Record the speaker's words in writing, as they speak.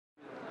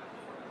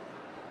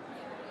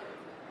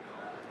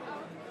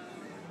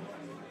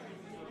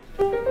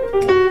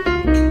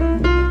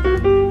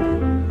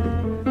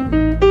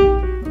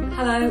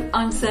Hello,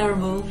 I'm Sarah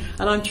Moule.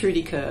 And I'm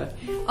Trudy Kerr.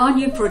 Our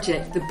new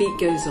project, The Beat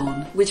Goes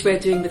On, which we're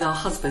doing with our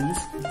husbands,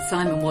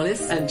 Simon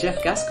Wallace And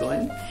Geoff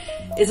Gascoyne.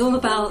 is all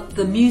about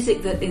the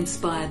music that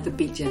inspired the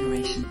Beat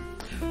generation.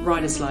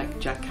 Writers like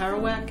Jack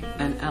Kerouac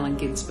and Allen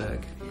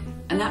Ginsberg.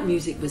 And that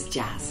music was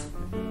jazz.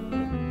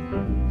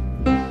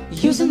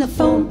 Using the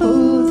phone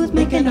booth,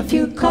 making a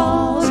few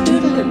calls,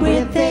 doodling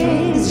with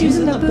things,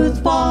 using the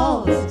booth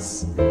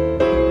walls.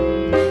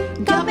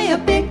 Got me a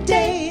big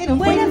date, I'm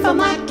waiting for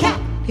my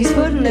cap. He's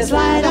putting his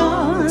light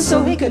on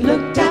so he could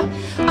look down.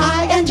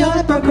 I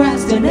enjoy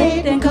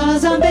procrastinating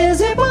cause I'm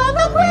busy while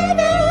I'm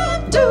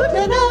waiting,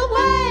 doodling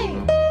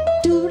away,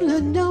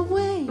 doodling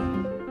away.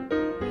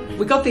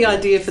 We got the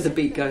idea for The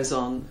Beat Goes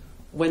On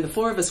when the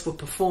four of us were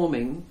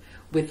performing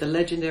with the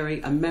legendary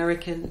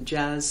American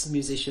jazz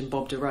musician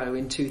Bob Dorough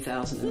in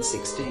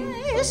 2016.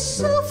 It's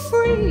so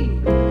free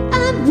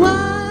and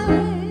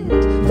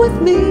wide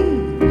with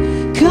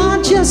me.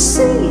 Can't you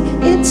see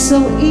it's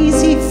so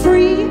easy,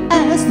 free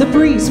as the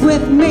breeze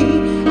with me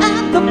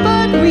and the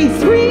bird we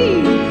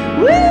three.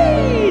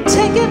 We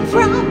take it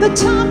from the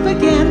top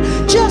again.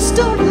 Just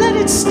don't let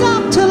it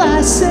stop till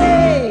I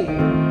say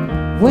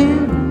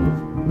when.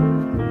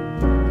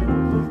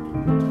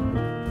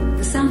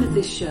 The sound of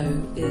this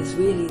show is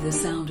really the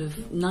sound of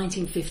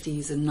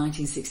 1950s and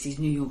 1960s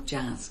New York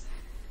jazz.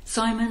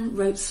 Simon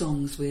wrote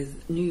songs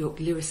with New York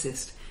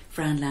lyricist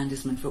Fran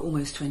Landesman for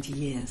almost 20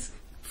 years.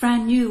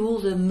 Fran knew all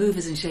the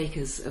movers and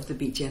shakers of the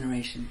Beat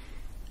generation,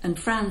 and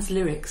Fran's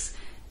lyrics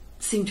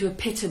seem to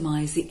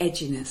epitomise the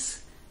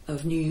edginess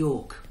of New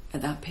York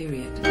at that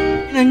period.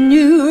 In a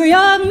New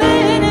York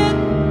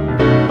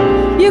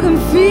minute, you can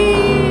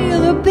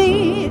feel the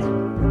beat.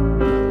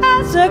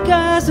 As a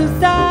cast of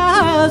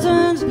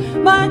thousands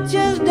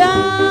marches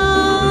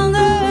down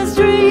the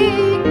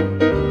street.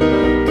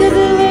 Cause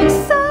it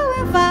looks so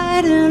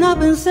inviting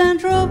up in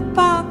Central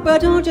Park.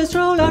 But don't just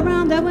stroll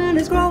around there when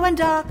it's growing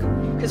dark.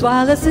 Cause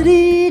while the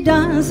city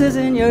dances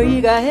in your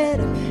eager head,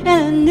 in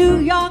a New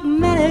York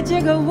minute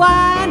you could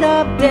wind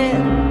up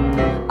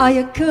dead. Or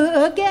you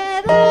could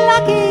get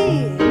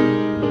lucky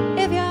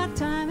if your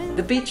time is...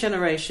 The Beat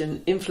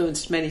generation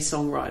influenced many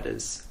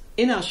songwriters.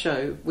 In our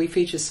show, we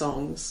feature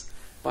songs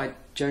by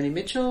Joni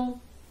Mitchell,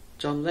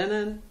 John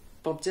Lennon,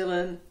 Bob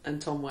Dylan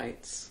and Tom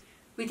Waits.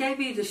 We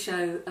debuted the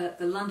show at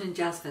the London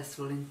Jazz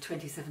Festival in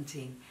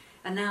 2017,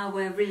 and now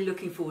we're really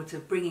looking forward to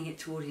bringing it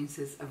to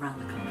audiences around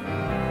the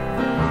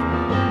country.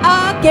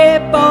 I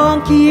get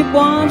born, keep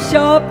warm,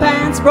 short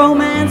pants,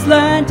 romance,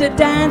 learn to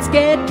dance,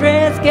 get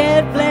dressed,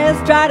 get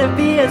blessed, try to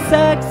be a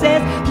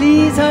success,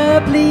 please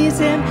her, please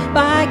him,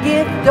 buy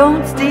gift,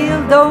 don't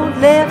steal, don't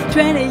lift,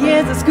 20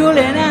 years of schooling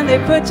and they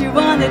put you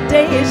on the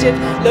day shift.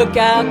 Look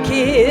out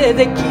kid,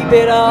 they keep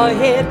it all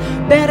hid,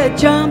 better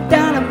jump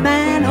down a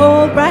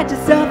manhole, write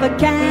yourself a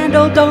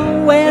candle,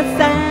 don't wear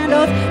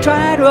sandals,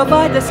 try to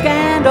avoid the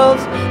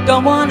scandals,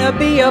 don't wanna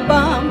be a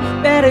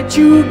bum, better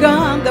chew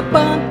gum, the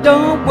bump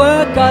don't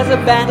work cause the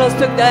vandals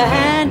took the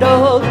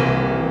handle.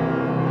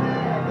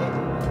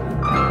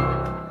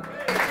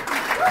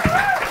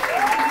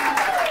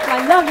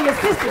 My lovely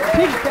assistant,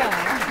 pretty proud.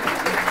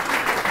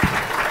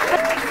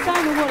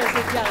 Simon Wallace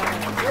is yellow.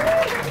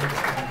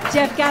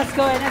 Geoff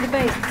Gascoyne and the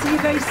bass. See you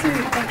very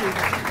soon.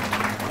 Thank you.